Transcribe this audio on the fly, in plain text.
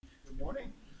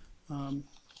morning.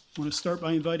 I want to start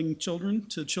by inviting children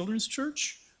to Children's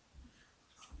Church.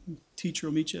 Teacher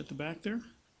will meet you at the back there.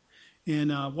 And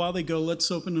while they go,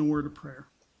 let's open a word of prayer.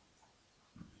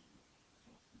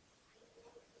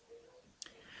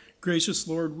 Gracious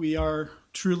Lord, we are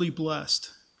truly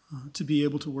blessed to be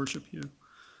able to worship you,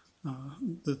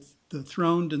 the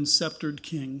throned and sceptered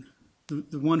King,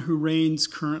 the one who reigns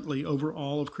currently over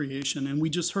all of creation. And we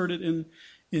just heard it in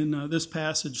this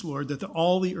passage, Lord, that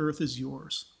all the earth is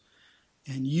yours.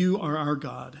 And you are our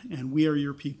God, and we are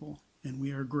your people, and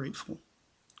we are grateful.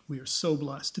 We are so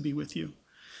blessed to be with you.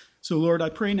 So, Lord, I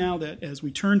pray now that as we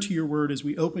turn to your word, as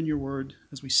we open your word,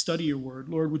 as we study your word,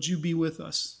 Lord, would you be with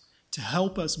us to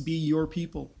help us be your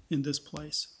people in this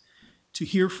place, to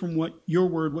hear from what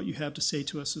you have to say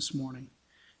to us this morning.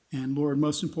 And, Lord,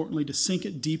 most importantly, to sink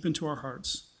it deep into our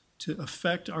hearts, to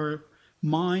affect our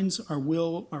minds, our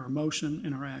will, our emotion,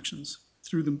 and our actions.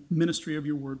 Through the ministry of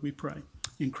your word, we pray.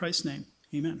 In Christ's name,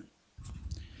 amen.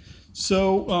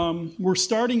 So we're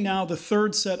starting now the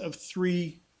third set of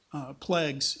three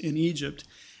plagues in Egypt.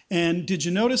 And did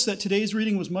you notice that today's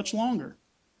reading was much longer?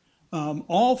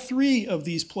 All three of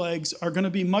these plagues are going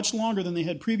to be much longer than they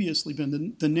had previously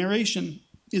been. The narration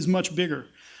is much bigger.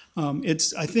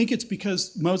 I think it's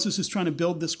because Moses is trying to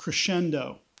build this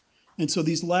crescendo. And so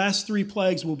these last three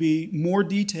plagues will be more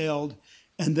detailed,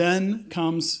 and then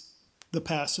comes the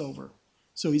Passover.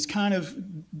 So he's kind of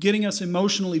getting us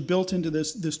emotionally built into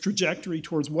this trajectory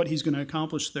towards what he's going to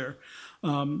accomplish there.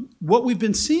 What we've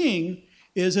been seeing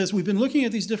is, as we've been looking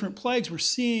at these different plagues, we're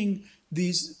seeing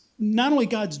these, not only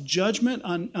God's judgment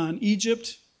on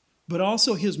Egypt, but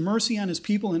also his mercy on his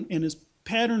people and his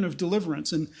pattern of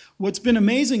deliverance. And what's been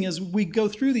amazing as we go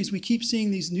through these, we keep seeing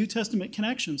these New Testament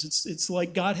connections. It's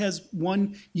like God has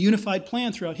one unified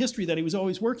plan throughout history that he was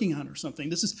always working on or something.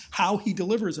 This is how he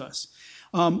delivers us.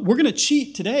 We're going to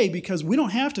cheat today because we don't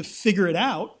have to figure it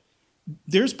out.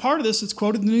 There's part of this that's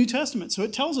quoted in the New Testament, so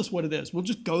it tells us what it is. We'll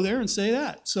just go there and say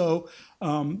that. So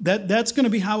that's going to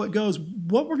be how it goes.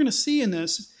 What we're going to see in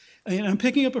this, and I'm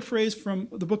picking up a phrase from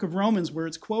the book of Romans where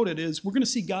it's quoted, is we're going to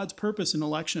see God's purpose in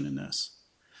election in this.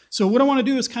 So what I want to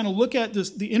do is kind of look at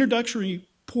the introductory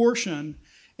portion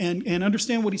and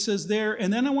understand what he says there,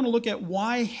 and then I want to look at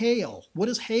why hail. What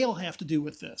does hail have to do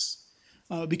with this?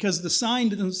 Because the sign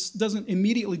doesn't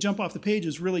immediately jump off the page,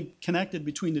 is really connected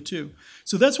between the two.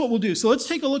 So that's what we'll do. So let's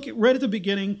take a look right at the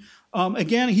beginning.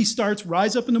 Again, he starts,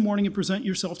 rise up in the morning and present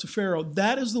yourself to Pharaoh.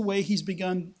 That is the way he's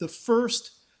begun the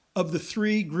first of the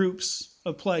three groups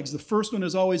of plagues. The first one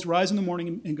is always rise in the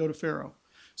morning and go to Pharaoh.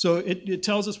 So it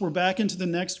tells us we're back into the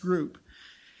next group.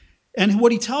 And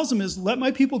what he tells them is, let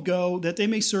my people go that they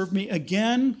may serve me.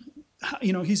 Again,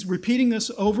 he's repeating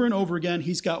this over and over again.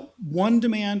 He's got one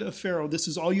demand of Pharaoh. This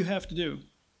is all you have to do.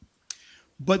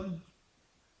 But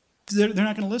they're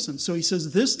not going to listen. So he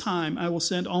says, this time I will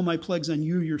send all my plagues on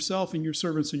you yourself and your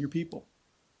servants and your people.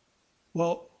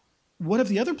 Well, what have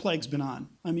the other plagues been on?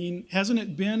 I mean, hasn't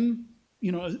it been,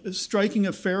 a striking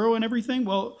of Pharaoh and everything?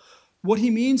 Well, what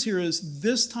he means here is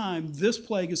this time, this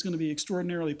plague is going to be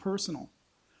extraordinarily personal.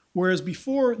 Whereas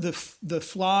before, the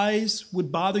flies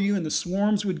would bother you and the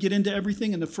swarms would get into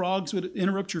everything and the frogs would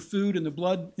interrupt your food and the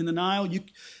blood in the Nile,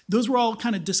 those were all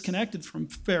kind of disconnected from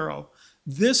Pharaoh.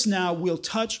 This now will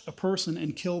touch a person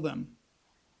and kill them.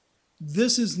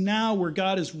 This is now where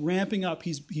God is ramping up.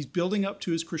 He's building up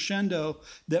to his crescendo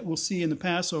that we'll see in the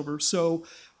Passover. So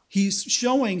he's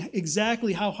showing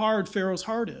exactly how hard Pharaoh's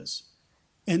heart is.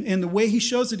 And the way he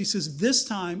shows it, he says, this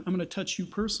time I'm going to touch you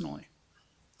personally.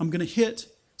 I'm going to hit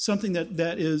something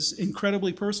that is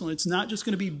incredibly personal. It's not just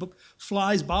going to be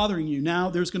flies bothering you.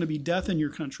 Now there's going to be death in your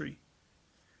country.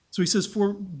 So he says,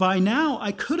 for by now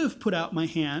I could have put out my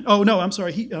hand. Oh, no, I'm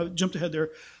sorry. He jumped ahead there.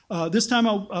 This time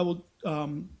I will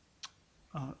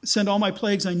send all my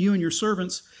plagues on you and your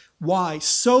servants. Why?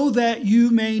 So that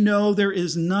you may know there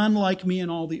is none like me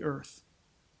in all the earth.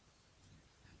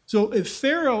 So if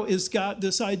Pharaoh has got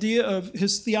this idea of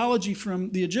his theology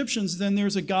from the Egyptians, then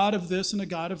there's a God of this and a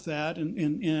God of that,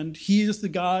 and he is the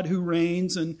God who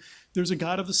reigns, and there's a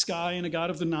God of the sky and a God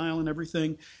of the Nile and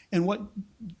everything. And what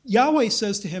Yahweh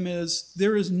says to him is,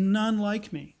 there is none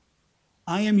like me.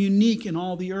 I am unique in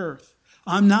all the earth.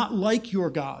 I'm not like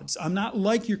your gods. I'm not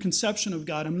like your conception of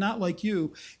God. I'm not like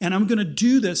you. And I'm going to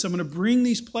do this. I'm going to bring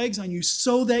these plagues on you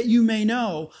so that you may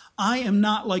know I am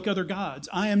not like other gods.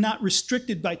 I am not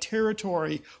restricted by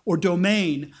territory or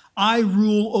domain. I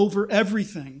rule over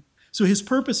everything. So his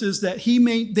purpose is that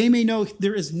they may know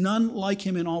there is none like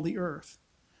him in all the earth.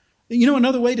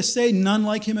 Another way to say none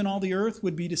like him in all the earth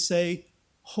would be to say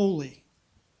holy.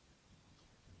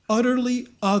 Utterly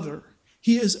other.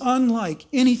 He is unlike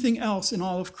anything else in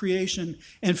all of creation,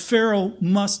 and Pharaoh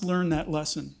must learn that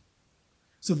lesson.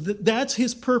 So that's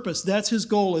his purpose. That's his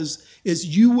goal is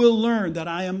you will learn that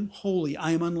I am holy.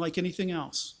 I am unlike anything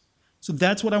else. So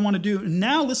that's what I want to do. And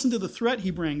now listen to the threat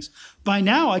he brings. By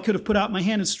now I could have put out my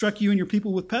hand and struck you and your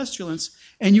people with pestilence,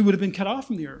 and you would have been cut off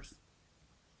from the earth.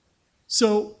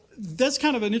 So that's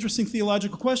kind of an interesting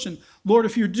theological question. Lord,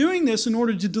 if you're doing this in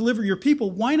order to deliver your people,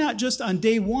 why not just on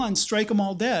day one strike them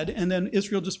all dead and then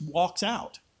Israel just walks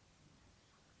out?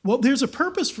 Well, there's a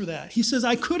purpose for that. He says,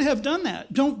 I could have done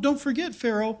that. Don't forget,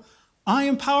 Pharaoh, I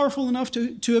am powerful enough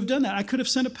to have done that. I could have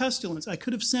sent a pestilence. I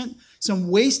could have sent some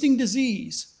wasting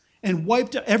disease and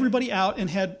wiped everybody out and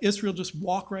had Israel just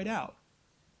walk right out.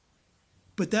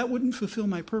 But that wouldn't fulfill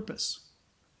my purpose.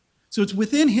 So it's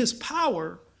within his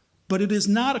power, but it is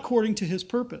not according to his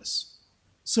purpose.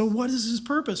 So what is his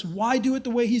purpose? Why do it the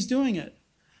way he's doing it?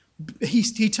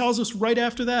 He tells us right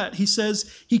after that. He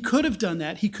says he could have done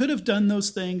that. He could have done those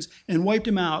things and wiped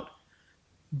him out.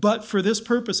 But for this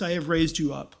purpose, I have raised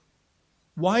you up.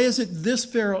 Why is it this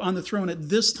Pharaoh on the throne at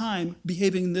this time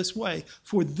behaving in this way?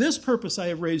 For this purpose, I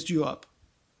have raised you up.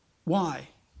 Why?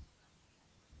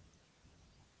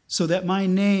 So that my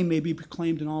name may be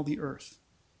proclaimed in all the earth.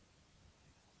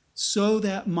 So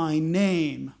that my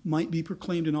name might be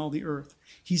proclaimed in all the earth.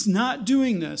 He's not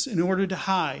doing this in order to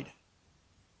hide.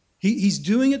 He's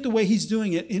doing it the way he's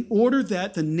doing it in order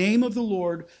that the name of the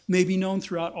Lord may be known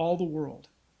throughout all the world.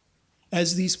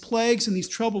 As these plagues and these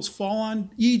troubles fall on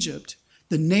Egypt,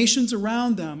 the nations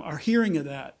around them are hearing of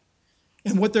that.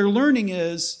 And what they're learning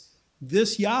is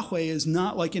this Yahweh is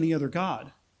not like any other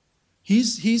God.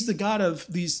 He's the God of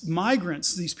these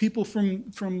migrants, these people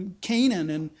from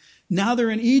Canaan, and now they're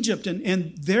in Egypt,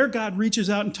 and their God reaches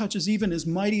out and touches even as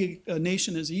mighty a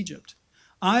nation as Egypt.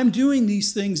 I'm doing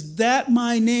these things that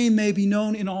my name may be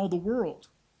known in all the world.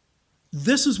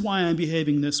 This is why I'm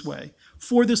behaving this way.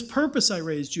 For this purpose I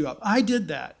raised you up. I did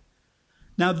that.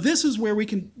 Now this is where we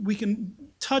can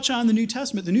touch on the New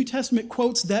Testament. The New Testament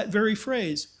quotes that very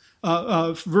phrase,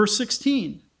 verse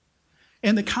 16.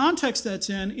 And the context that's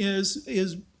in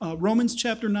is Romans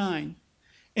chapter 9.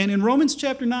 And in Romans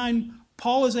chapter 9,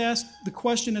 Paul is asked the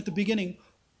question at the beginning,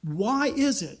 why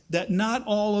is it that not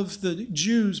all of the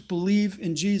Jews believe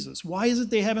in Jesus? Why is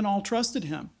it they haven't all trusted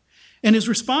him? And his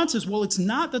response is, well, it's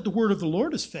not that the word of the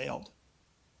Lord has failed.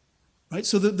 Right?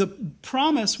 So the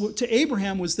promise to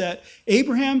Abraham was that,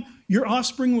 Abraham, your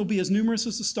offspring will be as numerous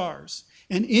as the stars.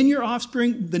 And in your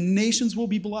offspring, the nations will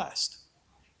be blessed.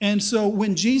 And so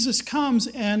when Jesus comes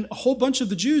and a whole bunch of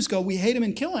the Jews go, we hate him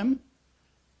and kill him,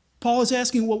 Paul is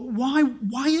asking, well,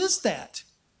 why is that?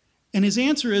 And his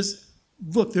answer is,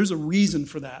 look, there's a reason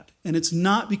for that. And it's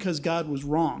not because God was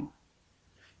wrong.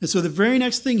 And so the very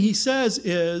next thing he says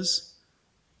is,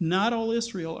 not all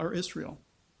Israel are Israel.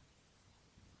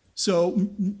 So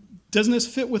doesn't this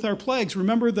fit with our plagues?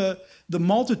 Remember the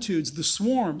multitudes, the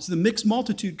swarms, the mixed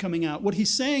multitude coming out. What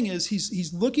he's saying is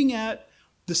he's looking at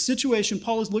the situation.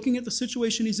 Paul is looking at the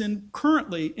situation he's in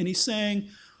currently, and he's saying,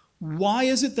 why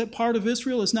is it that part of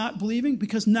Israel is not believing?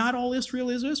 Because not all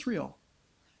Israel is Israel.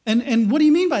 And what do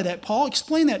you mean by that, Paul?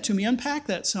 Explain that to me. Unpack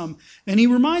that some. And he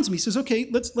reminds me, he says, okay,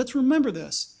 let's remember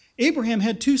this. Abraham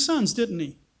had two sons, didn't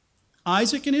he?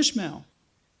 Isaac and Ishmael.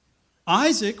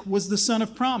 Isaac was the son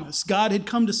of promise. God had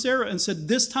come to Sarah and said,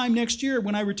 this time next year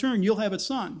when I return, you'll have a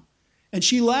son. And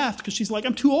she laughed because she's like,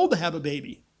 I'm too old to have a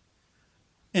baby.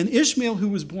 And Ishmael, who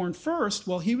was born first,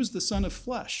 well, he was the son of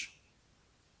flesh.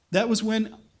 That was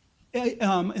when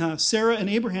Sarah and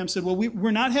Abraham said, well,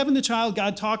 we're not having the child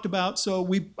God talked about, so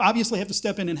we obviously have to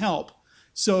step in and help.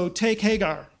 So take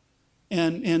Hagar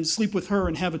and sleep with her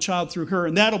and have a child through her,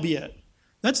 and that'll be it.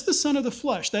 That's the son of the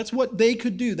flesh. That's what they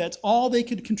could do. That's all they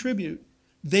could contribute.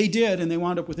 They did, and they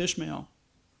wound up with Ishmael.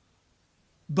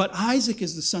 But Isaac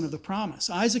is the son of the promise.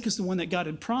 Isaac is the one that God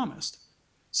had promised.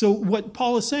 So what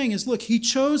Paul is saying is, look, he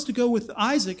chose to go with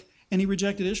Isaac, and he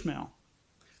rejected Ishmael.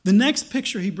 The next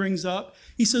picture he brings up,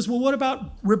 he says, well, what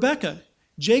about Rebekah,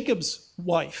 Jacob's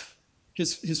wife,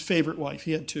 his favorite wife?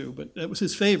 He had two, but that was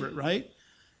his favorite, right?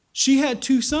 She had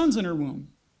two sons in her womb.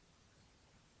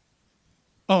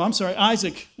 Oh, I'm sorry,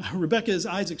 Isaac. Rebekah is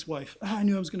Isaac's wife. I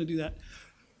knew I was going to do that.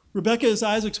 Rebekah is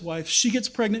Isaac's wife. She gets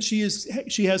pregnant. She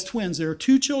has twins. There are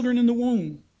two children in the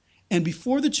womb. And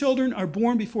before the children are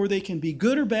born, before they can be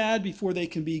good or bad, before they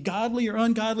can be godly or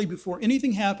ungodly, before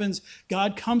anything happens,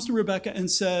 God comes to Rebekah and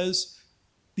says,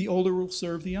 the older will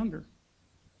serve the younger.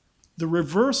 The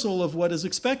reversal of what is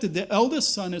expected. The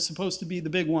eldest son is supposed to be the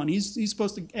big one. He's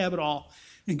supposed to have it all.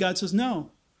 And God says,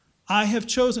 no, I have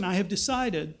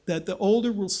decided that the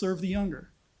older will serve the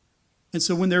younger. And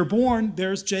so when they're born,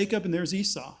 there's Jacob and there's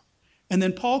Esau. And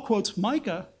then Paul quotes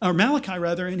Malachi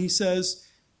rather, and he says,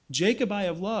 Jacob I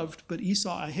have loved, but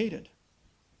Esau I hated.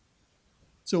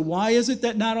 So why is it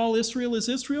that not all Israel is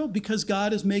Israel? Because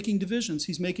God is making divisions.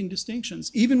 He's making distinctions.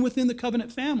 Even within the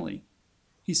covenant family,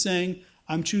 he's saying,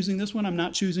 I'm choosing this one, I'm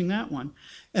not choosing that one.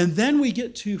 And then we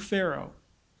get to Pharaoh.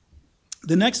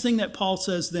 The next thing that Paul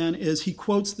says then is he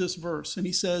quotes this verse, and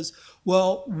he says,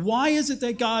 well, why is it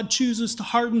that God chooses to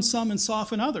harden some and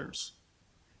soften others?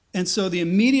 And so the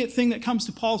immediate thing that comes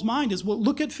to Paul's mind is, well,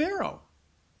 look at Pharaoh.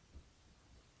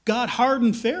 God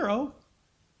hardened Pharaoh.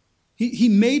 He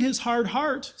made his hard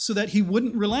heart so that he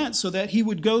wouldn't relent, so that he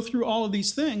would go through all of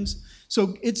these things.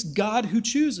 So it's God who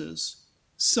chooses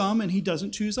some and he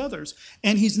doesn't choose others.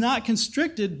 And he's not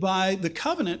constricted by the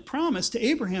covenant promise to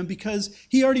Abraham because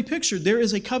he already pictured there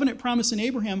is a covenant promise in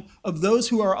Abraham of those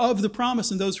who are of the promise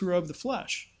and those who are of the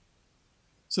flesh.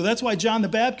 So that's why John the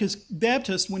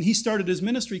Baptist, when he started his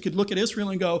ministry, could look at Israel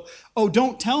and go, oh,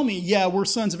 don't tell me, yeah, we're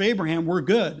sons of Abraham, we're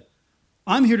good.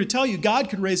 I'm here to tell you God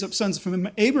could raise up sons from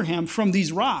Abraham from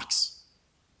these rocks.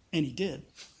 And he did.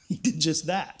 He did just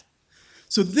that.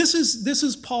 So this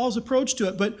is Paul's approach to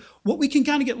it. But what we can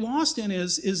kind of get lost in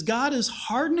is God is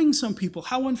hardening some people.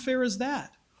 How unfair is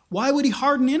that? Why would he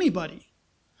harden anybody?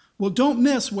 Well, don't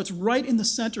miss what's right in the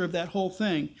center of that whole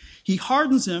thing. He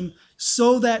hardens him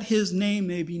so that his name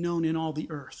may be known in all the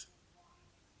earth.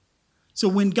 So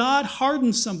when God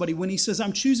hardens somebody, when he says,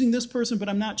 I'm choosing this person, but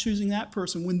I'm not choosing that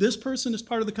person, when this person is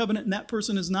part of the covenant and that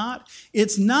person is not,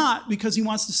 it's not because he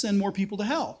wants to send more people to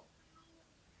hell.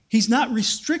 He's not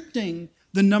restricting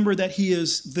the number that he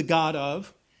is the God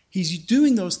of. He's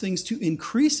doing those things to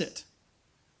increase it.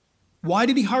 Why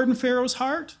did he harden Pharaoh's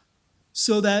heart?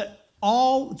 So that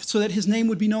his name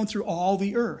would be known through all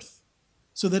the earth.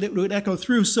 So that it would echo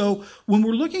through. So when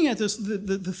we're looking at this,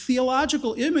 the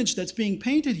theological image that's being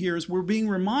painted here is we're being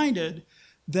reminded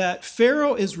that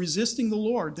Pharaoh is resisting the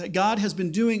Lord, that God has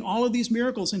been doing all of these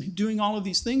miracles and doing all of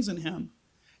these things in him.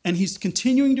 And he's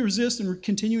continuing to resist and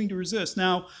continuing to resist.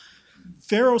 Now,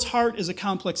 Pharaoh's heart is a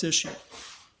complex issue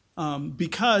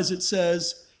because it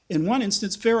says, in one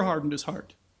instance, Pharaoh hardened his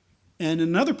heart. And in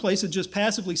another place, it just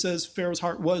passively says Pharaoh's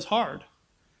heart was hard.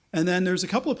 And then there's a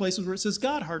couple of places where it says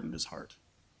God hardened his heart.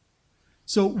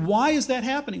 So why is that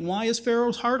happening? Why is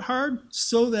Pharaoh's heart hard?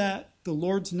 So that the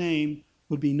Lord's name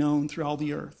would be known through all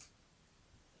the earth.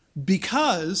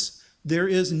 Because there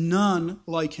is none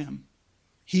like him.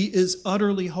 He is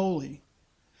utterly holy.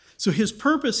 So his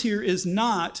purpose here is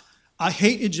not, I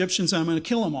hate Egyptians, I'm going to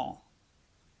kill them all.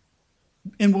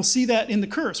 And we'll see that in the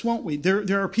curse, won't we?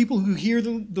 There are people who hear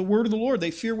the word of the Lord.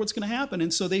 They fear what's going to happen,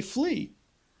 and so they flee.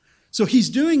 So he's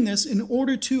doing this in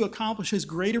order to accomplish his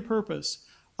greater purpose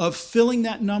of filling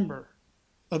that number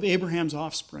of Abraham's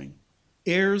offspring,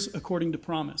 heirs according to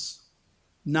promise,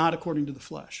 not according to the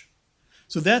flesh.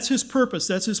 So that's his purpose.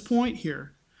 That's his point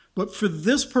here. But for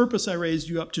this purpose I raised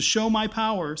you up, to show my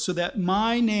power, so that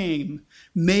my name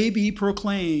may be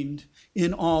proclaimed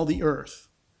in all the earth.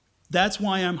 That's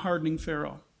why I'm hardening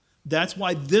Pharaoh. That's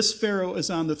why this Pharaoh is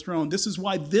on the throne. This is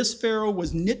why this Pharaoh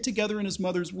was knit together in his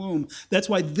mother's womb. That's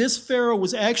why this Pharaoh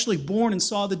was actually born and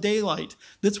saw the daylight.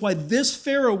 That's why this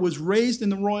Pharaoh was raised in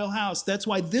the royal house. That's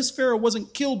why this Pharaoh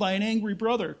wasn't killed by an angry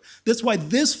brother. That's why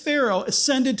this Pharaoh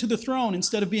ascended to the throne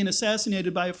instead of being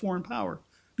assassinated by a foreign power,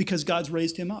 because God's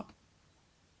raised him up.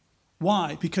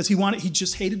 Why? Because he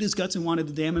just hated his guts and wanted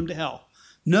to damn him to hell.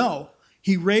 No.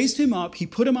 He raised him up, he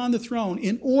put him on the throne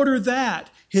in order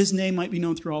that his name might be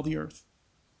known through all the earth.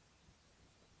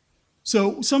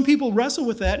 So some people wrestle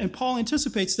with that, and Paul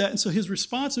anticipates that, and so his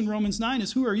response in Romans 9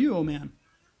 is, who are you, O man?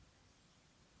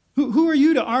 Who are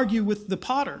you to argue with the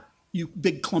potter, you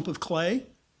big clump of clay?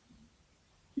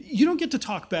 You don't get to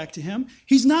talk back to him.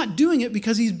 He's not doing it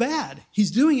because he's bad. He's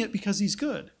doing it because he's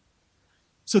good.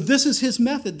 So this is his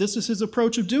method. This is his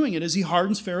approach of doing it, as he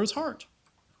hardens Pharaoh's heart.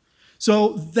 So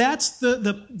that's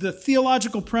the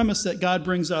theological premise that God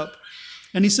brings up.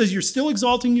 And he says, you're still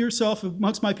exalting yourself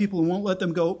amongst my people and won't let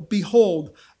them go.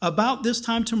 Behold, about this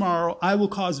time tomorrow, I will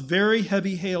cause very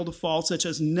heavy hail to fall, such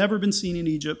as never been seen in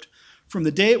Egypt, from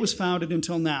the day it was founded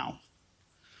until now.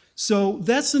 So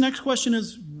that's the next question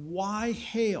is, why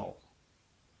hail?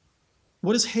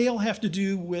 What does hail have to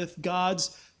do with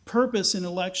God's purpose in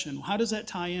election? How does that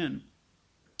tie in?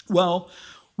 Well,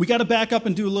 we got to back up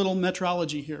and do a little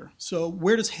metrology here. So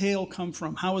where does hail come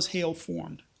from? How is hail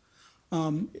formed?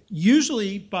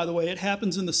 Usually, by the way, it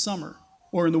happens in the summer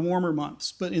or in the warmer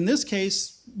months. But in this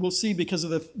case, we'll see because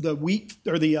of the wheat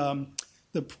or the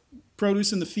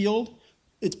produce in the field,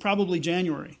 it's probably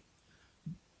January.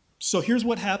 So here's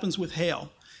what happens with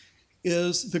hail.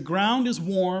 is the ground is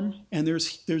warm, and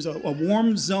there's a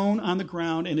warm zone on the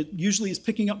ground, and it usually is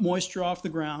picking up moisture off the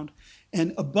ground.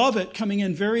 And above it, coming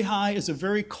in very high, is a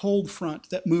very cold front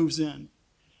that moves in.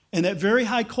 And that very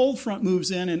high cold front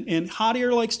moves in, and hot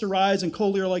air likes to rise and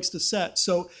cold air likes to set.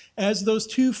 So as those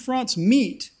two fronts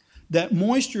meet, that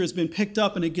moisture has been picked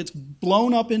up and it gets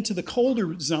blown up into the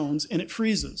colder zones and it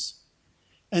freezes.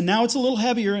 And now it's a little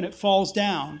heavier and it falls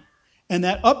down. And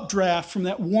that updraft from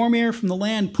that warm air from the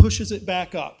land pushes it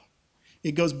back up.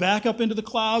 It goes back up into the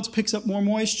clouds, picks up more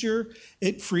moisture,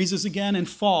 it freezes again and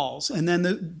falls. And then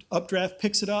the updraft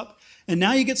picks it up. And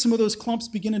now you get some of those clumps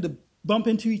beginning to bump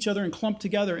into each other and clump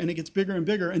together, and it gets bigger and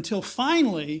bigger until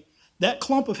finally that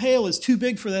clump of hail is too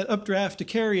big for that updraft to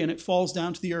carry and it falls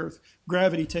down to the earth.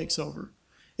 Gravity takes over.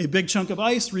 A big chunk of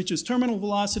ice reaches terminal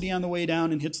velocity on the way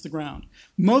down and hits the ground.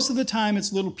 Most of the time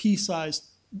it's little pea-sized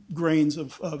grains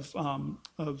of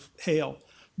hail.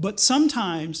 But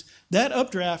sometimes that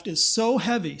updraft is so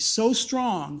heavy, so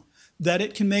strong, that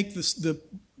it can make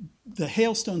the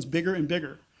hailstones bigger and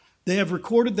bigger. They have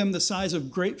recorded them the size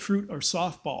of grapefruit or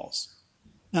softballs.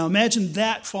 Now imagine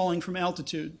that falling from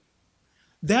altitude.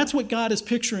 That's what God is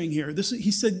picturing here.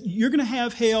 He said, you're going to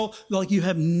have hail like you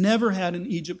have never had in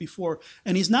Egypt before.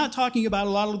 And he's not talking about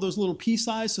a lot of those little pea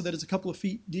size so that it's a couple of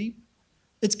feet deep.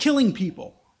 It's killing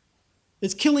people.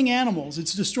 It's killing animals.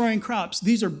 It's destroying crops.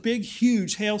 These are big,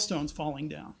 huge hailstones falling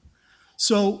down.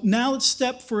 So now let's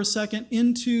step for a second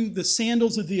into the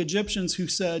sandals of the Egyptians who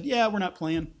said, yeah, we're not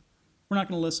playing. We're not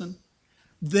going to listen.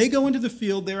 They go into the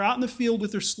field. They're out in the field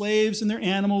with their slaves and their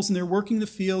animals, and they're working the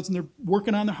fields, and they're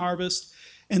working on the harvest.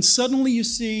 And suddenly you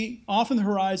see off in the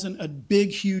horizon a big,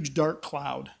 huge, dark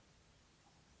cloud.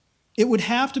 It would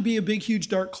have to be a big, huge,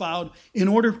 dark cloud in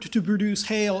order to produce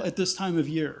hail at this time of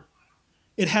year.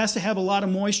 It has to have a lot of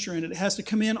moisture in it. It has to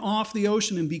come in off the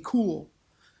ocean and be cool.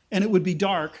 And it would be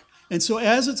dark. And so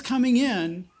as it's coming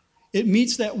in, it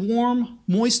meets that warm,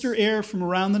 moister air from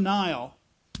around the Nile.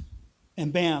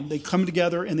 And bam, they come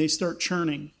together and they start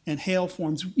churning and hail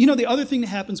forms. You know, the other thing that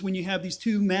happens when you have these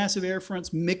two massive air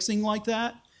fronts mixing like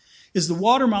that is the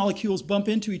water molecules bump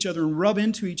into each other and rub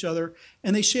into each other,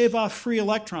 and they shave off free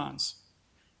electrons.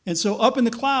 And so up in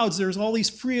the clouds, there's all these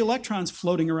free electrons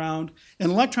floating around,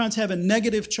 and electrons have a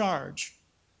negative charge.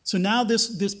 So now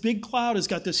this big cloud has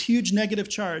got this huge negative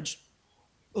charge.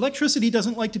 Electricity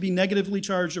doesn't like to be negatively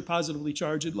charged or positively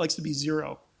charged. It likes to be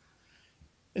zero.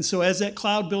 And so as that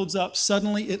cloud builds up,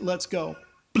 suddenly it lets go.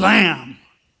 Blam!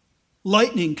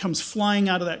 Lightning comes flying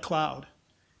out of that cloud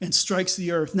and strikes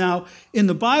the earth. Now, in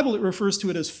the Bible, it refers to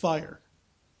it as fire.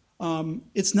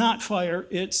 It's not fire,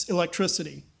 it's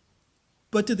electricity.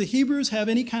 But did the Hebrews have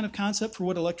any kind of concept for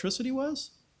what electricity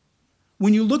was?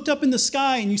 When you looked up in the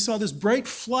sky and you saw this bright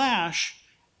flash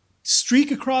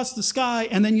streak across the sky,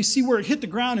 and then you see where it hit the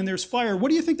ground and there's fire, what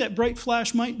do you think that bright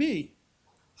flash might be?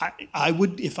 I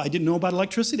would, if I didn't know about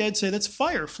electricity, I'd say that's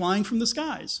fire flying from the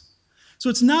skies. So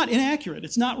it's not inaccurate.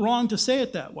 It's not wrong to say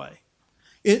it that way.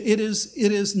 It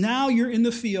is now you're in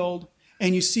the field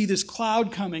and you see this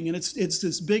cloud coming, and it's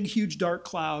this big, huge, dark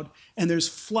cloud, and there's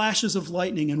flashes of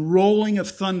lightning and rolling of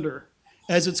thunder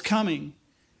as it's coming.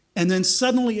 And then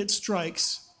suddenly it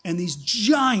strikes, and these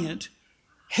giant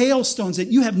hailstones that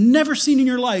you have never seen in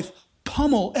your life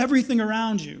pummel everything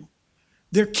around you.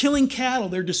 They're killing cattle,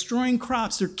 they're destroying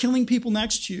crops, they're killing people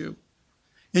next to you.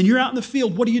 And you're out in the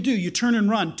field, what do? You turn and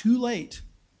run. Too late.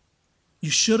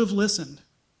 You should have listened.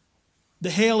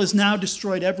 The hail has now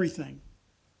destroyed everything.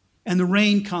 And the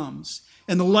rain comes,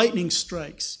 and the lightning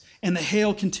strikes, and the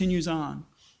hail continues on.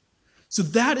 So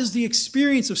that is the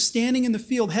experience of standing in the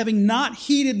field, having not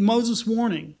heeded Moses'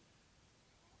 warning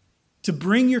to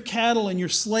bring your cattle and your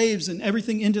slaves and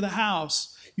everything into the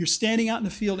house. You're standing out in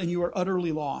the field, and you are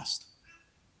utterly lost.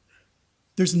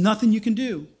 There's nothing you can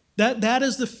do. That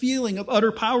is the feeling of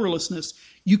utter powerlessness.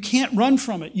 You can't run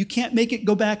from it. You can't make it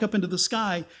go back up into the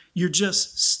sky. You're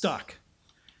just stuck.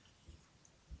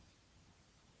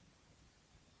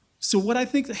 So what I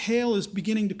think the hail is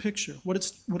beginning to picture, what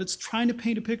it's trying to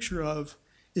paint a picture of,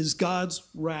 is God's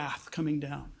wrath coming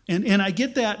down. And I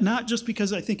get that not just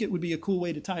because I think it would be a cool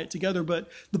way to tie it together, but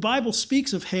the Bible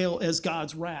speaks of hail as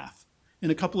God's wrath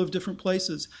in a couple of different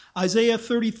places. Isaiah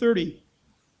 30:30.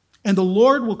 And the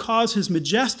Lord will cause his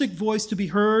majestic voice to be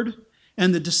heard,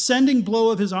 and the descending blow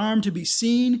of his arm to be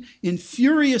seen, in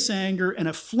furious anger, and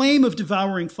a flame of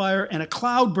devouring fire, and a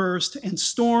cloud burst, and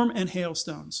storm and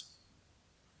hailstones.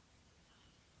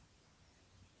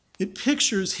 It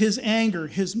pictures his anger,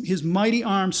 his mighty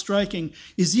arm striking.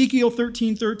 Ezekiel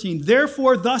 13:13.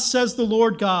 Therefore, thus says the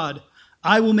Lord God,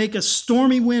 I will make a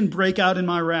stormy wind break out in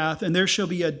my wrath, and there shall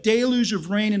be a deluge of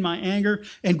rain in my anger,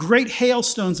 and great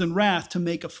hailstones in wrath to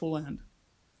make a full end.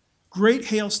 Great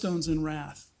hailstones in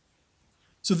wrath.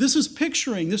 So this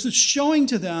is showing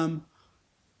to them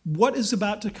what is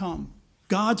about to come.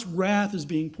 God's wrath is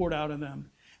being poured out on them.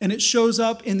 And it shows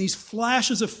up in these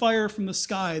flashes of fire from the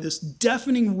sky, this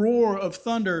deafening roar of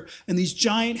thunder, and these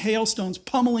giant hailstones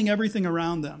pummeling everything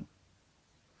around them.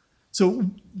 So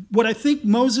what I think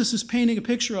Moses is painting a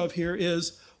picture of here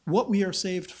is what we are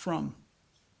saved from.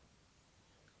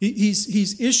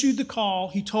 He's issued the call.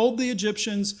 He told the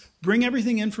Egyptians, bring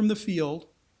everything in from the field,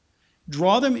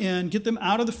 draw them in, get them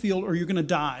out of the field, or you're going to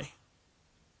die.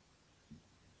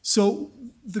 So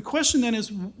the question then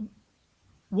is,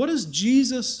 what does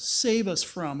Jesus save us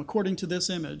from, according to this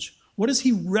image? What is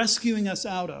he rescuing us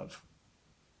out of?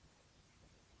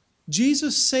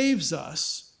 Jesus saves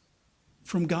us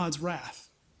from God's wrath.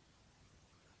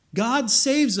 God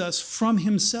saves us from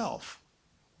himself.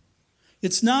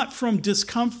 It's not from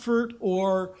discomfort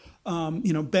or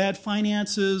bad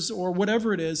finances or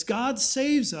whatever it is. God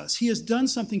saves us. He has done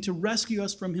something to rescue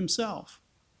us from himself.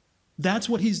 That's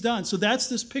what he's done. So that's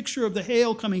this picture of the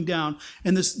hail coming down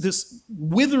and this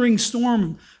withering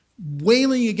storm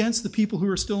wailing against the people who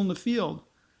are still in the field.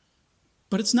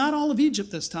 But it's not all of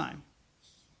Egypt this time.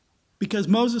 Because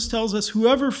Moses tells us,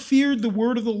 whoever feared the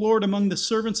word of the Lord among the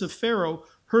servants of Pharaoh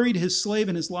hurried his slave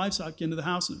and his livestock into the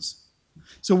houses.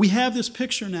 So we have this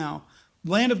picture now.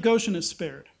 Land of Goshen is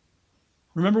spared.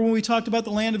 Remember when we talked about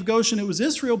the land of Goshen, it was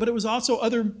Israel, but it was also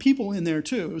other people in there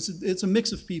too. It's a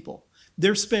mix of people.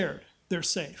 They're spared. They're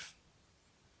safe.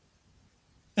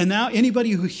 And now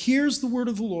anybody who hears the word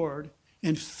of the Lord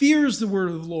and fears the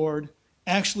word of the Lord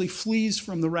actually flees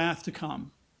from the wrath to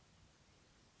come.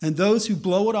 And those who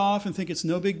blow it off and think it's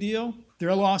no big deal,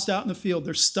 they're lost out in the field.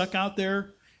 They're stuck out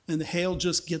there, and the hail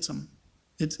just gets them.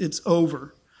 It's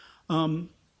over. One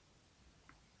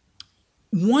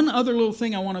other little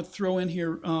thing I want to throw in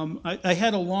here. I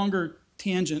had a longer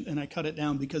tangent, and I cut it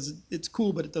down because it's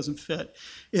cool, but it doesn't fit,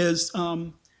 is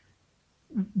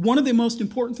one of the most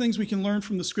important things we can learn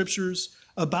from the scriptures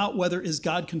about weather is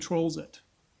God controls it.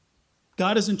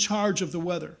 God is in charge of the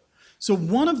weather. So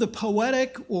one of the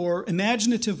poetic or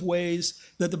imaginative ways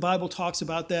that the Bible talks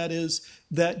about that is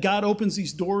that God opens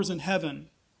these doors in heaven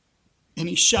and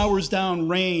he showers down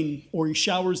rain or he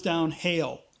showers down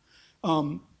hail.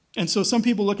 And so some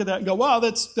people look at that and go, wow,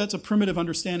 that's a primitive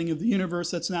understanding of the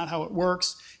universe. That's not how it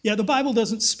works. Yeah, the Bible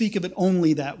doesn't speak of it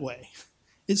only that way.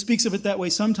 It speaks of it that way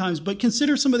sometimes, but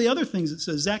consider some of the other things it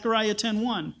says. Zechariah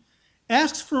 10:1,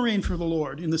 asks for rain for the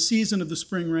Lord in the season of the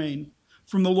spring rain,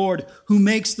 from the Lord who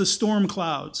makes the storm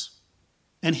clouds,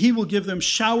 and he will give them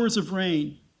showers of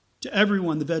rain to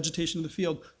everyone, the vegetation of the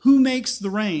field. Who makes the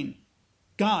rain?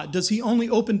 God. Does he only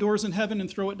open doors in heaven and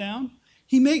throw it down?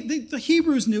 The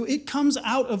Hebrews knew it comes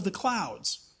out of the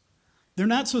clouds. They're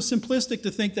not so simplistic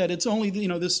to think that it's only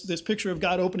this picture of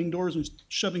God opening doors and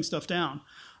shoving stuff down.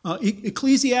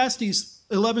 Ecclesiastes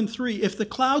 11:3, if the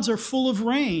clouds are full of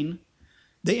rain,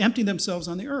 they empty themselves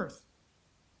on the earth.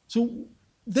 So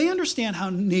they understand how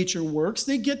nature works.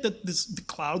 They get that the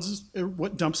clouds are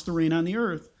what dumps the rain on the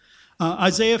earth.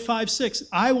 Isaiah 5:6,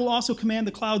 I will also command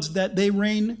the clouds that they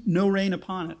rain no rain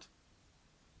upon it.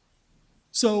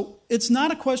 So it's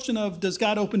not a question of does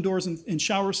God open doors and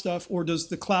shower stuff, or does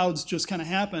the clouds just kind of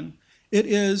happen? It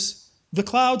is the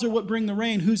clouds are what bring the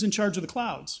rain. Who's in charge of the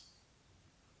clouds?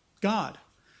 God.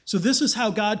 So this is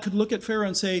how God could look at Pharaoh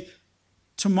and say,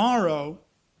 tomorrow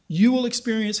you will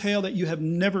experience hail that you have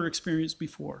never experienced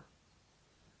before.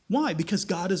 Why? Because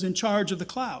God is in charge of the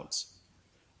clouds.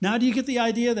 Now do you get the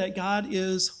idea that God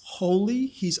is holy?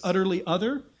 He's utterly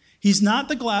other. He's not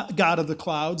the God of the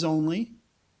clouds only.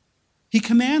 He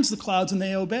commands the clouds and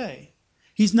they obey.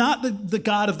 He's not the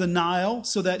God of the Nile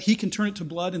so that he can turn it to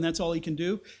blood and that's all he can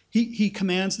do. He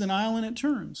commands the Nile and it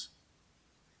turns.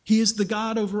 He is the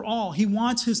God over all. He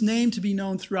wants his name to be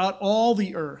known throughout all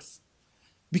the earth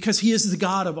because he is the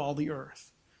God of all the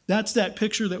earth. That's that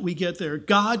picture that we get there.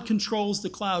 God controls the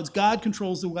clouds. God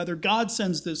controls the weather. God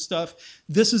sends this stuff.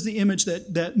 This is the image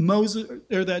that Moses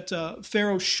or that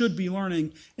Pharaoh should be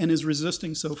learning and is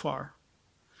resisting so far.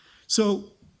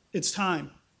 So it's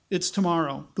time. It's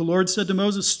tomorrow. The Lord said to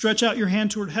Moses, stretch out your hand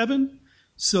toward heaven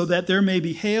so that there may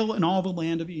be hail in all the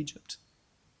land of Egypt.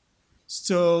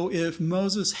 So if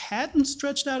Moses hadn't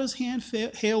stretched out his hand,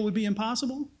 hail would be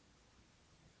impossible?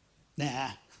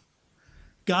 Nah.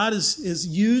 God has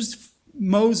used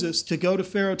Moses to go to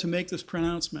Pharaoh to make this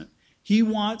pronouncement. He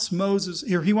wants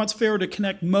Pharaoh to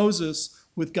connect Moses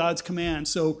with God's command.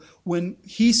 So when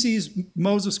he sees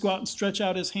Moses go out and stretch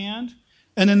out his hand,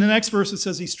 And in the next verse, it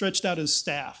says he stretched out his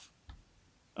staff.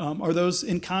 Are those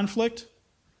in conflict?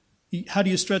 How do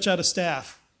you stretch out a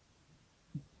staff?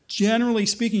 Generally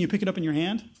speaking, you pick it up in your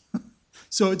hand.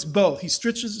 So it's both. He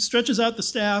stretches out the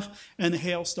staff, and the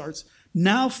hail starts.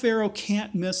 Now Pharaoh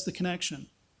can't miss the connection.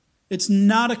 It's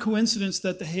not a coincidence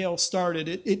that the hail started.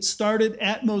 It started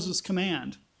at Moses'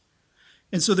 command.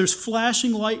 And so there's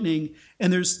flashing lightning,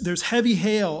 and there's heavy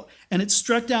hail, and it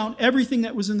struck down everything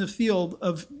that was in the field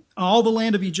of all the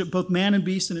land of Egypt, both man and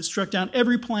beast, and it struck down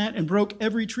every plant and broke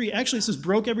every tree. Actually, it says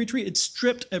broke every tree. It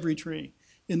stripped every tree,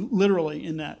 literally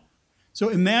in that. So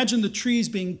imagine the trees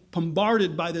being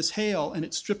bombarded by this hail, and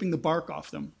it's stripping the bark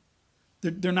off them.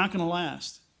 They're not going to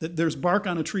last. There's bark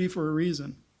on a tree for a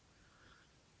reason.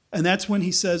 And that's when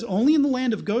he says, only in the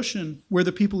land of Goshen, where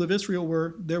the people of Israel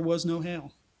were, there was no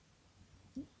hail.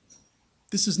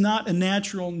 This is not a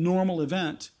natural, normal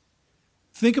event.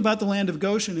 Think about the land of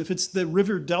Goshen. If it's the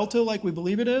river delta like we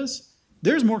believe it is,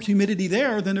 there's more humidity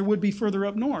there than there would be further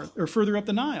up north or further up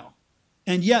the Nile.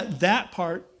 And yet that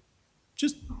part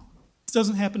just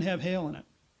doesn't happen to have hail in it.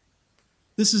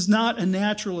 This is not a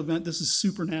natural event. This is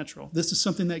supernatural. This is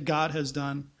something that God has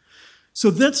done. So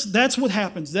that's what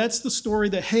happens. That's the story.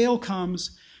 The hail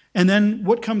comes, and then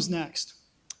what comes next?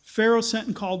 Pharaoh sent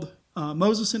and called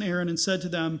Moses and Aaron and said to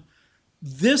them,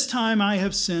 this time I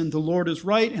have sinned. The Lord is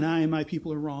right, and I and my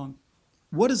people are wrong.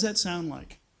 What does that sound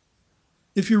like?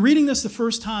 If you're reading this the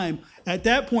first time, at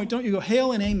that point, don't you go,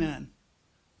 hail and amen.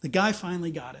 The guy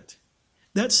finally got it.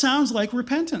 That sounds like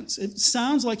repentance. It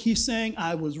sounds like he's saying,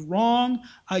 I was wrong.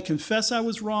 I confess I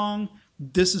was wrong.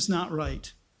 This is not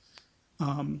right.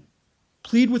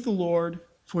 Plead with the Lord,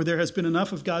 for there has been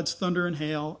enough of God's thunder and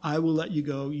hail. I will let you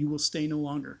go. You will stay no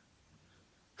longer.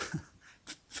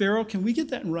 Pharaoh, can we get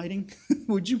that in writing?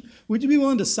 Would you be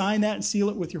willing to sign that and seal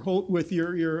it with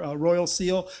your royal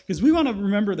seal? Because we want to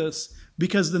remember this.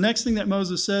 Because the next thing that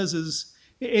Moses says is,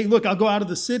 hey, look, I'll go out of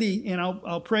the city and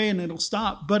I'll pray and it'll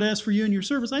stop. But as for you and your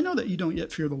servants, I know that you don't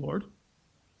yet fear the Lord.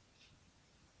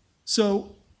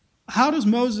 So how does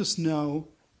Moses know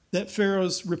that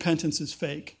Pharaoh's repentance is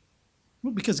fake?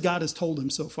 Well, because God has told him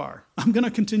so far. I'm going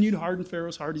to continue to harden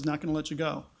Pharaoh's heart. He's not going to let you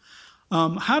go.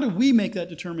 How do we make that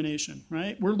determination,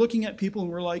 right? We're looking at people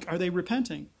and we're like, are they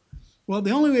repenting? Well,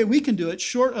 the only way we can do it,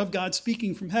 short of God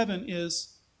speaking from heaven,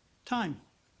 is time.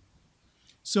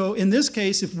 So in this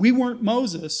case, if we weren't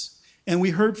Moses and we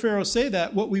heard Pharaoh say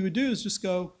that, what we would do is just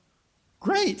go,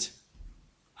 great.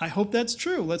 I hope that's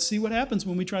true. Let's see what happens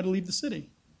when we try to leave the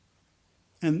city.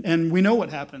 And we know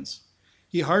what happens.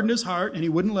 He hardened his heart and he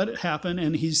wouldn't let it happen,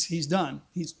 and he's done.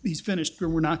 He's finished.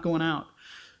 We're not going out.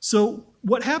 So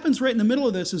what happens right in the middle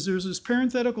of this is there's this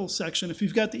parenthetical section. If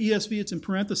you've got the ESV, it's in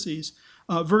parentheses.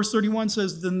 Verse 31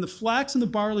 says, then the flax and the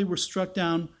barley were struck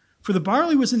down, for the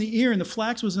barley was in the ear and the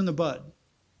flax was in the bud.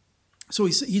 So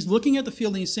he's looking at the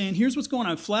field and he's saying, here's what's going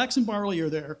on. Flax and barley are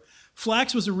there.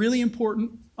 Flax was a really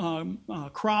important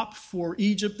crop for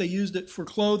Egypt. They used it for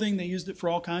clothing. They used it for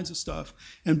all kinds of stuff.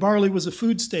 And barley was a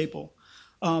food staple.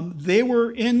 They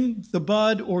were in the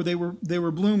bud, or they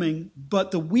were blooming,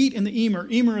 but the wheat and the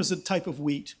emmer is a type of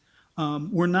wheat,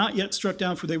 were not yet struck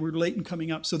down, for they were late in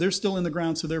coming up. So they're still in the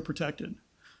ground, so they're protected.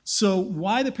 So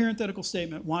why the parenthetical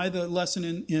statement? Why the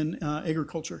lesson in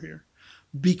agriculture here?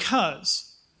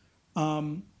 Because,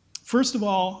 first of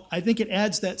all, I think it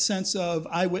adds that sense of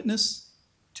eyewitness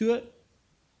to it.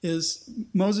 Is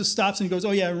Moses stops and he goes, oh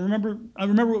yeah, I remember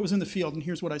what was in the field, and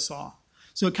here's what I saw.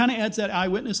 So it kind of adds that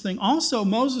eyewitness thing. Also,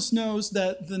 Moses knows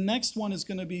that the next one is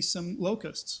going to be some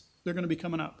locusts. They're going to be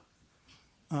coming up.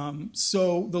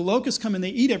 So the locusts come and they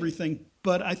eat everything,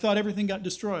 but I thought everything got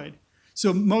destroyed.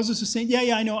 So Moses is saying,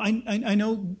 yeah, I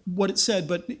know what it said,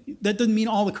 but that doesn't mean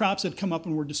all the crops had come up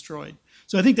and were destroyed.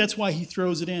 So I think that's why he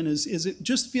throws it in, is it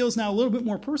just feels now a little bit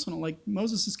more personal, like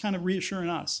Moses is kind of reassuring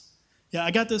us. Yeah,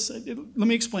 I got this. Let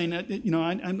me explain that.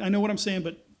 I know what I'm saying,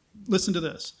 but listen to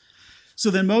this. So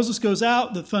then Moses goes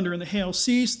out, the thunder and the hail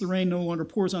cease, the rain no longer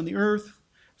pours on the earth.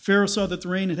 Pharaoh saw that the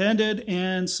rain had ended,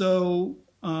 and so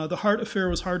the heart of Pharaoh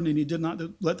was hardened, and he did not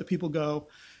let the people go,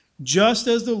 just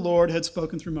as the Lord had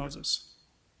spoken through Moses.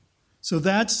 So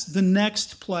that's the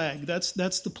next plague. That's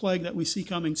the plague that we see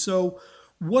coming. So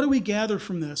what do we gather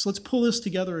from this? Let's pull this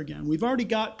together again. We've already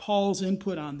got Paul's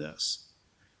input on this,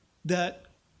 that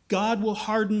God will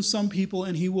harden some people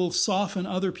and he will soften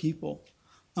other people.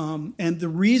 And the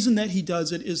reason that he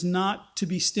does it is not to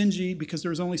be stingy because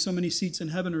there's only so many seats in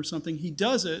heaven or something. He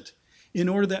does it in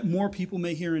order that more people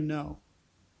may hear and know.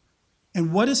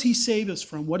 And what does he save us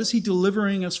from? What is he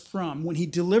delivering us from? When he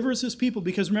delivers his people,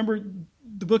 because remember,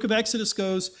 the book of Exodus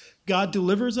goes, God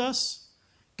delivers us,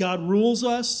 God rules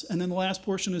us, and then the last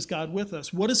portion is God with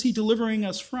us. What is he delivering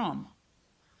us from?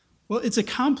 Well, it's a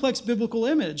complex biblical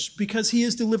image because he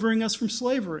is delivering us from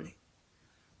slavery.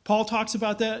 Paul talks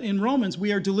about that in Romans.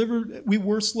 We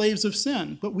were slaves of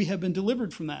sin, but we have been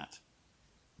delivered from that.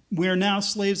 We are now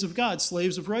slaves of God,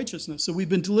 slaves of righteousness. So we've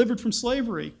been delivered from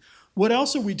slavery. What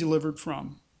else are we delivered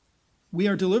from? We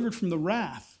are delivered from the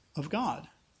wrath of God.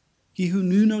 He who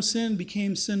knew no sin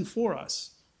became sin for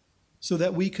us so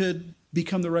that we could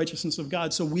become the righteousness of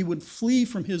God, so we would flee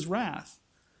from his wrath.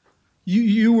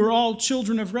 You were all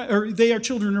children of wrath, or they are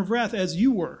children of wrath as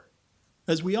you were,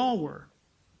 as we all were.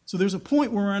 So there's a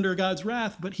point where we're under God's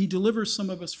wrath, but he delivers some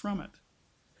of us from it.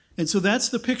 And so that's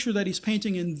the picture that he's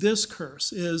painting in this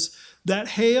curse, is that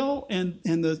hail and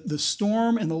the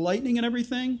storm and the lightning and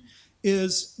everything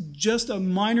is just a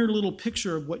minor little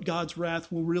picture of what God's wrath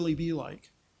will really be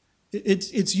like.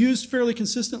 It's used fairly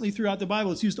consistently throughout the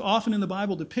Bible. It's used often in the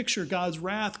Bible to picture God's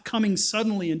wrath coming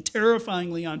suddenly and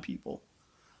terrifyingly on people.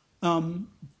 But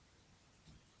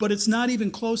it's not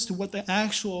even close to what the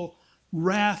actual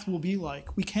wrath will be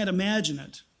like. We can't imagine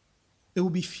it. It will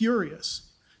be furious.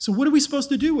 So what are we supposed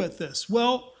to do with this?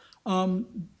 Well,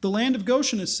 the land of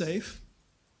Goshen is safe.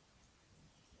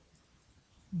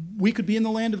 We could be in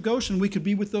the land of Goshen. We could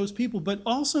be with those people. But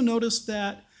also notice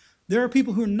that there are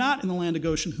people who are not in the land of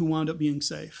Goshen who wound up being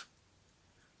safe.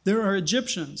 There are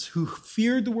Egyptians who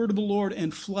feared the word of the Lord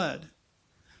and fled.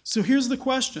 So here's the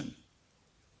question.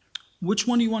 Which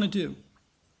one do you want to do?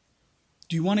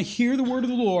 Do you want to hear the word of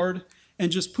the Lord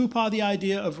and just poo-pah the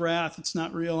idea of wrath? It's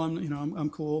not real. I'm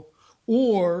cool.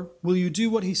 Or will you do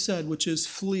what he said, which is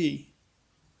flee,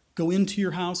 go into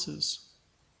your houses,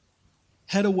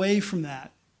 head away from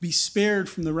that, be spared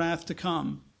from the wrath to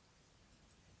come?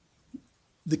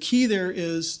 The key there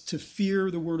is to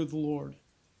fear the word of the Lord,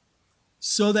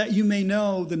 so that you may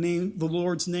know the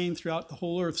Lord's name throughout the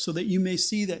whole earth, so that you may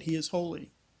see that he is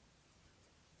holy.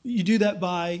 You do that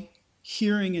by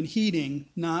hearing and heeding,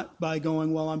 not by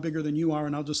going, well, I'm bigger than you are,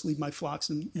 and I'll just leave my flocks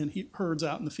and herds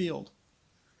out in the field.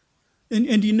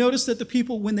 And you notice that the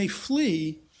people, when they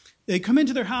flee, they come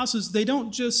into their houses, they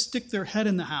don't just stick their head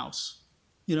in the house,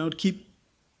 to keep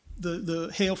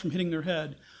the hail from hitting their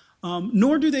head.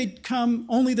 Nor do they come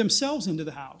only themselves into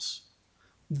the house.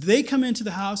 They come into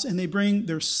the house and they bring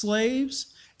their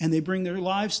slaves and they bring their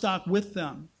livestock with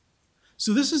them.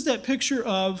 So this is that picture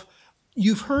of,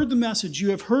 you've heard the message, you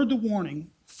have heard the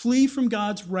warning, flee from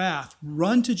God's wrath,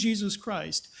 run to Jesus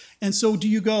Christ. And so do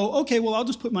you go, okay, well, I'll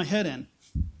just put my head in.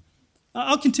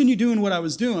 I'll continue doing what I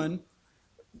was doing.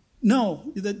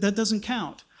 No, that doesn't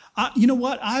count. You know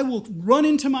what? I will run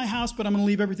into my house, but I'm going to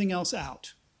leave everything else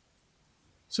out.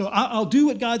 So I'll do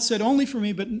what God said only for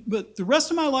me, but the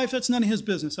rest of my life, that's none of his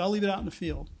business. I'll leave it out in the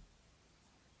field.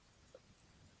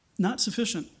 Not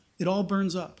sufficient. It all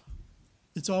burns up.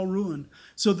 It's all ruin.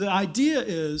 So the idea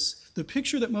is, the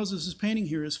picture that Moses is painting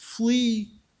here is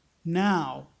flee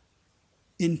now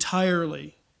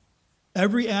entirely.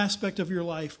 Every aspect of your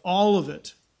life, all of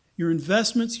it, your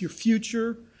investments, your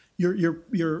future, your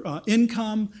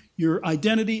income, your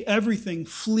identity, everything,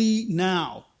 flee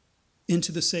now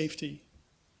into the safety.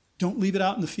 Don't leave it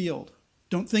out in the field.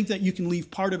 Don't think that you can leave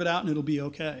part of it out and it'll be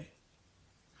okay.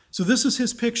 So this is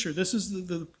his picture. This is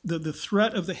the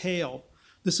threat of the hail.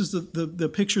 This is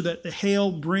the picture that the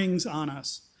hail brings on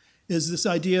us, is this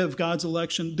idea of God's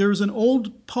election. There's an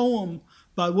old poem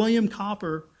by William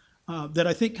Cowper that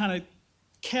I think kind of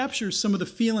captures some of the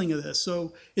feeling of this.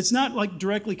 So it's not like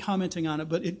directly commenting on it,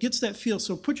 but it gets that feel.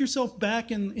 So put yourself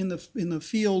back in the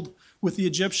field with the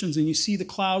Egyptians, and you see the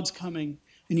clouds coming,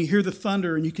 and you hear the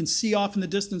thunder, and you can see off in the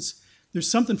distance there's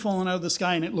something falling out of the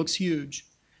sky, and it looks huge.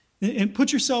 And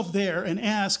put yourself there and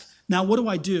ask, now what do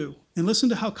I do? And listen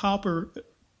to how Cowper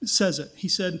says it. He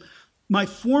said, "My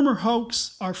former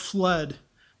hopes are fled.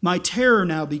 My terror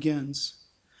now begins.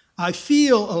 I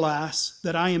feel, alas,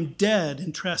 that I am dead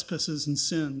in trespasses and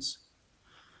sins.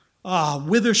 Ah,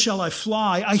 whither shall I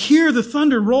fly? I hear the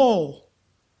thunder roll.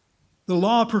 The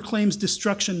law proclaims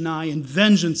destruction nigh and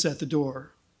vengeance at the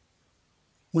door.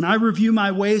 When I review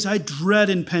my ways, I dread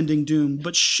impending doom.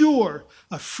 But sure,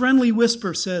 a friendly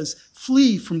whisper says,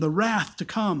 flee from the wrath to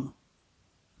come.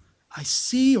 I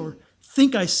see, or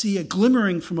think I see, a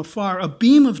glimmering from afar, a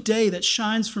beam of day that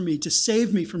shines for me to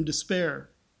save me from despair.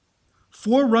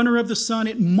 Forerunner of the sun,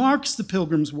 it marks the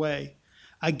pilgrim's way.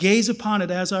 I gaze upon it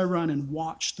as I run and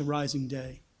watch the rising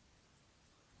day."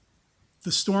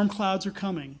 The storm clouds are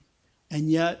coming, and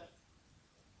yet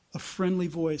a friendly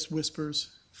voice whispers,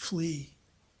 "Flee."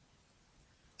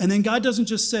 And then God doesn't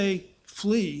just say,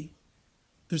 "Flee."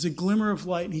 There's a glimmer of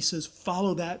light, and he says,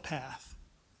 "Follow that path.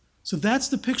 So that's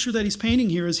the picture that he's painting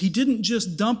here, is he didn't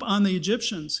just dump on the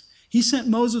Egyptians. He sent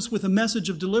Moses with a message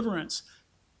of deliverance.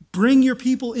 Bring your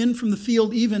people in from the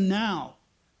field even now.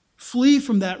 Flee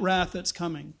from that wrath that's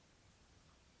coming.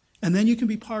 And then you can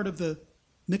be part of the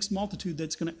mixed multitude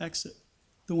that's going to exit,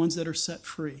 the ones that are set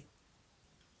free.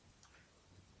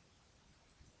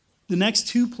 The next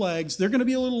two plagues, they're going to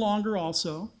be a little longer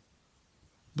also,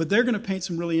 but they're going to paint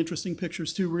some really interesting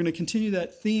pictures too. We're going to continue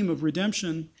that theme of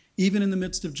redemption even in the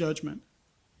midst of judgment.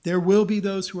 There will be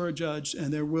those who are judged,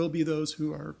 and there will be those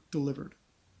who are delivered.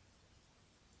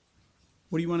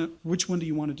 Which one do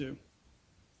you want to do?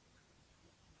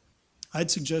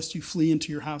 I'd suggest you flee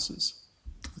into your houses.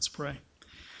 Let's pray.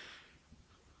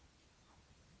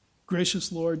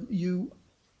 Gracious Lord,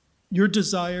 your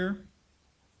desire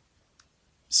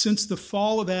since the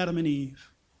fall of Adam and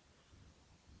Eve,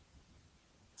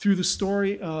 through the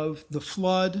story of the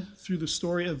flood, through the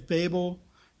story of Babel,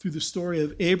 through the story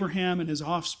of Abraham and his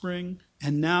offspring,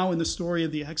 and now in the story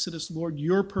of the Exodus, Lord,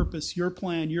 your purpose, your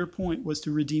plan, your point was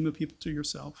to redeem a people to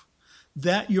yourself,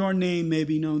 that your name may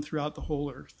be known throughout the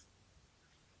whole earth.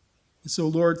 And so,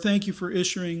 Lord, thank you for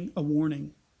issuing a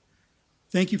warning.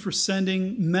 Thank you for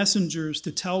sending messengers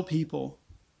to tell people,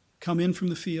 come in from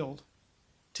the field,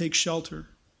 take shelter.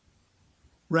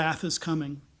 Wrath is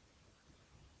coming.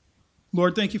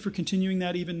 Lord, thank you for continuing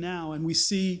that even now. And we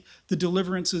see the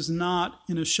deliverance is not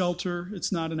in a shelter,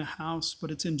 it's not in a house,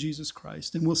 but it's in Jesus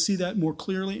Christ. And we'll see that more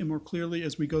clearly and more clearly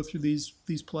as we go through these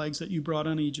plagues that you brought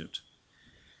on Egypt.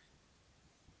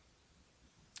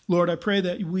 Lord, I pray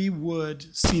that we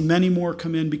would see many more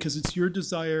come in, because it's your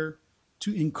desire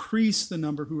to increase the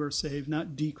number who are saved,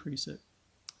 not decrease it.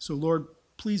 So, Lord,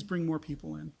 please bring more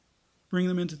people in. Bring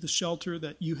them into the shelter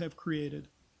that you have created.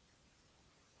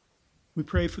 We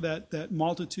pray for that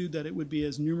multitude, that it would be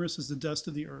as numerous as the dust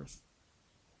of the earth.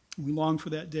 We long for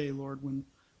that day, Lord, when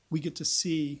we get to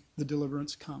see the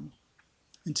deliverance come.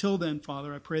 Until then,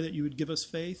 Father, I pray that you would give us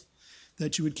faith,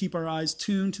 that you would keep our eyes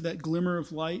tuned to that glimmer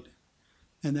of light,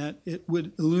 and that it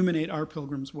would illuminate our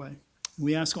pilgrim's way.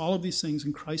 We ask all of these things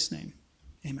in Christ's name.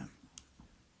 Amen.